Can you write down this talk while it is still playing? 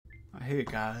Hey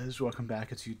guys, welcome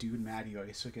back. It's your dude Matty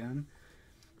Ice again.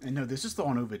 And no, this is the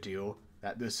one overdue.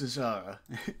 That this is so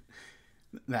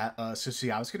see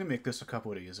I was gonna make this a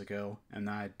couple of days ago and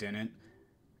then I didn't.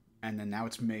 And then now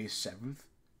it's May 7th.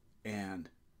 And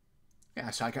yeah,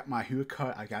 so I got my hair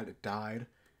cut, I got it dyed,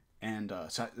 and I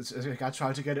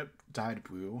tried to get it dyed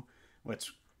blue,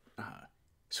 which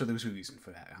so there was a reason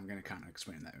for that. I'm gonna kinda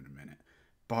explain that in a minute.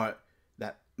 But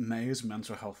that May is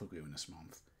mental health awareness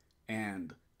month.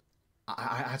 And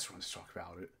I just wanted to talk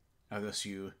about it this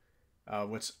year.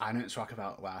 Which I didn't talk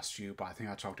about last year, but I think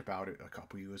I talked about it a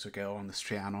couple years ago on this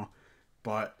channel.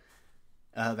 But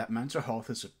that mental health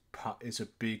is a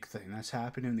big thing that's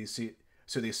happening. They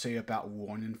say about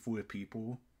 1 in 4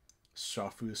 people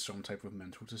suffers some type of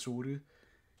mental disorder,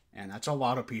 and that's a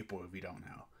lot of people if you don't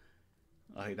know.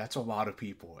 Like that's a lot of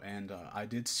people, and I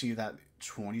did see that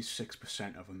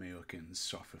 26% of Americans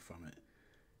suffer from it,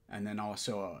 and then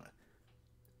also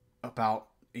about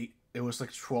eight. It was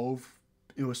like 12.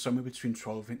 It was somewhere between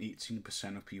 12 and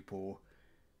 18% of people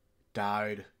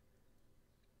died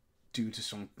due to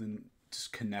something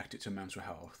just connected to mental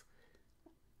health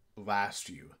last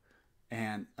year.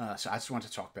 And so I just want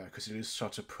to talk about it because it is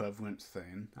such a prevalent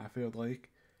thing, I feel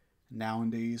like,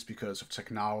 nowadays because of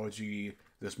technology.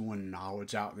 There's more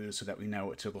knowledge out there so that we know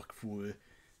what to look for.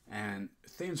 And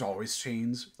things always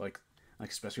change, like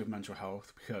especially with mental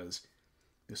health, because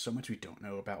there's so much we don't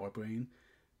know about our brain.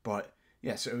 But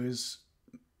yeah, so it was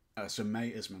so May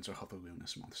is Mental Health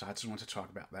Awareness Month, so I just want to talk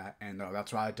about that, and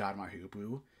that's why I dyed my hair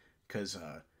blue, because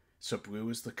so blue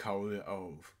is the color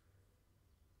of,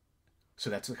 so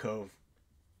that's the color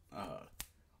of,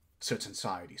 so it's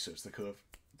anxiety, so it's the color of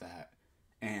that,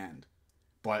 and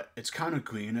but it's kind of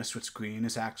greenish, which green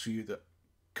is actually the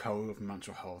color of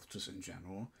mental health just in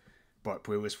general, but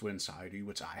blue is for anxiety,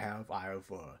 which I have.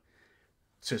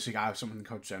 So see, I have something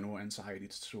called general anxiety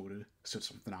disorder, so it's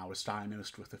something I was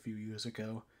diagnosed with a few years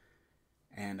ago.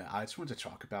 And I just wanted to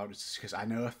talk about it because I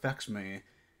know it affects me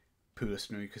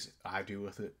personally because I deal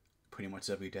with it pretty much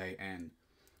every day. And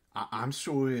I'm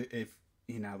sure if,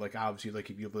 like obviously, like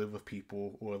if you live with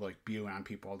people or like be around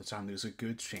people all the time, there's a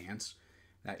good chance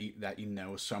that you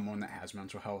know someone that has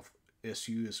mental health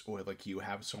issues or like you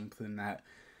have something that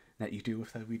you deal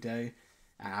with every day.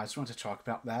 And I just want to talk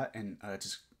about that and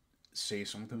just say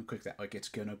something quick that like it's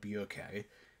gonna be okay,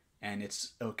 and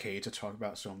it's okay to talk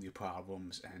about some of the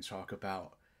problems and talk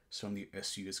about some of the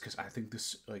issues because I think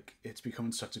this like it's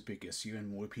becoming such a big issue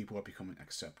and more people are becoming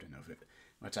accepting of it,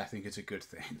 which I think is a good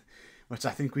thing, which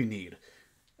I think we need.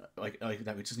 Like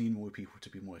that we just need more people to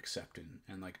be more accepting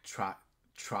and like try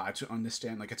to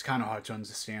understand. Like it's kind of hard to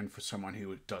understand for someone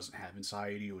who doesn't have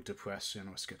anxiety or depression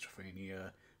or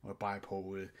schizophrenia or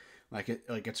bipolar.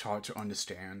 It's hard to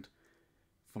understand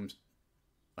from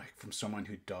from someone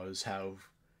who does have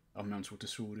a mental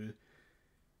disorder,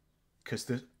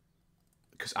 because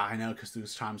I know because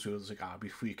there's times where it's like I'll be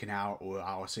freaking out or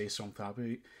I'll say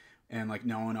something and like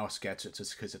no one else gets it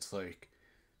just because it's there's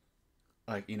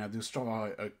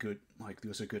still a good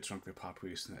there's a good chunk of the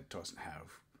population that doesn't have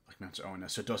like mental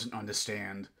illness, so doesn't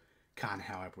understand kind of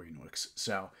how our brain works.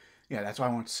 So yeah, that's what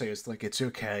I want to say is like it's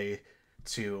okay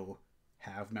to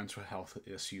have mental health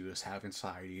issues, have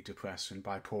anxiety, depression,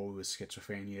 bipolar,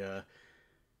 schizophrenia.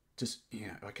 Just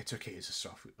like it's okay to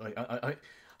suffer. Like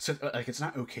it's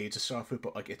not okay to suffer,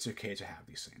 but like it's okay to have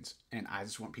these things. And I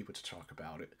just want people to talk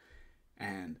about it.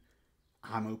 And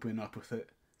I'm open up with it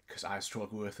because I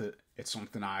struggle with it. It's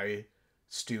something I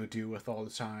still deal with all the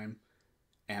time,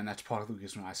 and that's part of the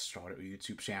reason why I started a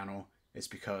YouTube channel. Is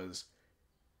because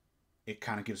it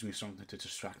kind of gives me something to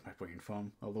distract my brain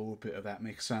from a little bit, if that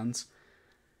makes sense.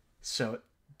 So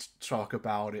talk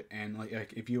about it, and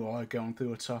like if you are going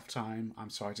through a tough time, I'm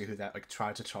sorry to hear that. Like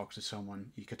try to talk to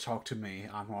someone. You could talk to me.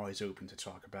 I'm always open to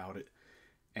talk about it,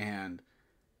 and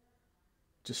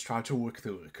just try to work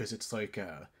through it because it's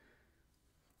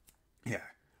yeah.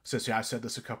 So see, I said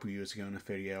this a couple years ago in a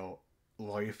video.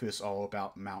 Life is all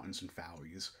about mountains and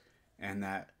valleys, and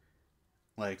that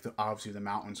obviously the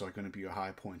mountains are going to be your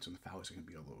high points and the valleys are going to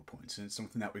be your low points, and it's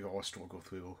something that we all struggle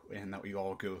through and that we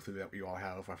all go through. That we all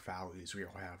have our valleys, we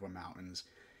all have our mountains,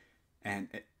 and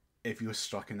if you're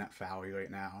stuck in that valley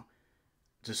right now,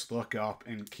 just look up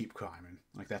and keep climbing.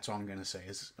 Like that's all I'm gonna say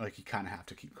is like you kind of have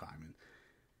to keep climbing,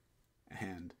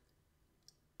 and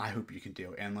I hope you can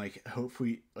do it. And like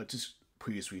hopefully, just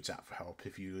please reach out for help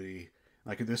if you really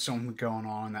if there's something going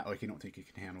on that like you don't think you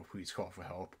can handle. Please call for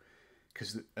help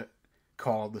because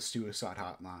call the suicide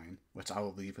hotline, which I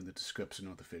will leave in the description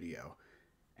of the video,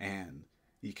 and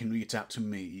you can reach out to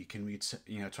me. You can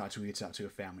try to reach out to a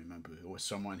family member or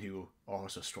someone who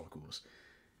also struggles.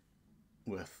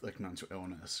 with like mental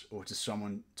illness, or just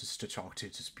someone just to talk to,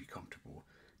 just be comfortable,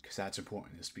 because that's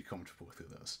important, is to be comfortable through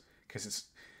this, because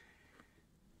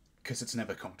it's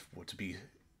never comfortable to be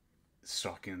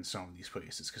stuck in some of these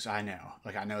places, because I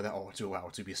know that all too well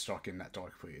to be stuck in that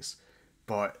dark place.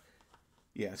 But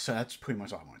yeah, so that's pretty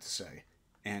much all I wanted to say.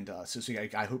 And so yeah,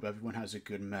 I hope everyone has a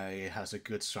good May, has a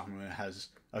good summer, has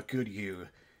a good year.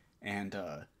 And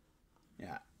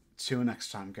yeah, till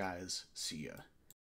next time, guys. See ya.